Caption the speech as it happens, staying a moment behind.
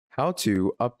How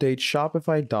to update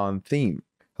Shopify Dawn theme.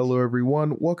 Hello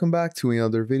everyone, welcome back to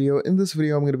another video. In this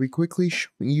video, I'm going to be quickly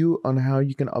showing you on how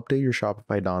you can update your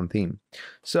Shopify Dawn theme.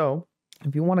 So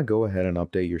if you want to go ahead and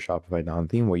update your Shopify Dawn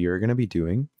theme, what you're going to be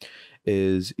doing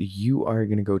is you are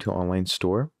going to go to online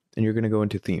store and you're going to go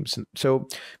into themes. So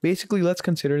basically, let's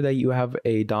consider that you have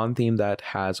a Dawn theme that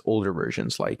has older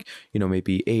versions like,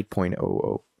 maybe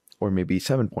 8.00 or maybe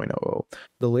 7.00.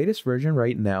 The latest version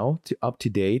right now up to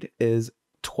date is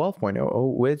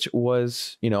 12.00, which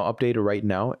was, updated right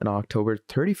now in October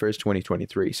 31st,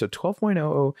 2023. So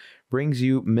 12.00 brings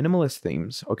you minimalist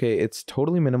themes. Okay, it's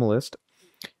totally minimalist.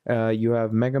 You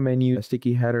have mega menu,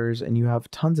 sticky headers, and you have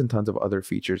tons and tons of other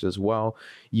features as well.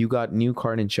 You got new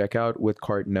cart and checkout with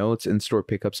cart notes, in-store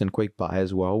pickups, and quick buy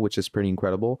as well, which is pretty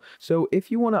incredible. So if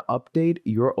you want to update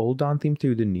your old Dawn theme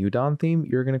to the new Dawn theme,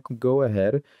 you're going to go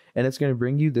ahead and it's going to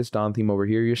bring you this Dawn theme over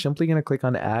here. You're simply going to click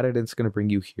on add it, and it's going to bring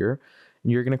you here.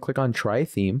 And you're going to click on try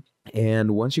theme.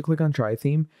 And once you click on try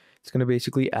theme, it's going to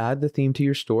basically add the theme to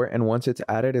your store. And once it's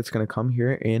added, it's going to come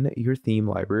here in your theme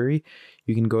library.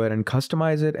 You can go ahead and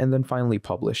customize it and then finally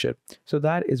publish it. So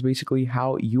that is basically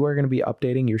how you are going to be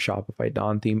updating your Shopify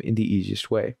Dawn theme in the easiest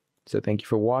way. So thank you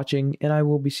for watching, and I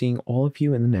will be seeing all of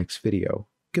you in the next video.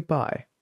 Goodbye.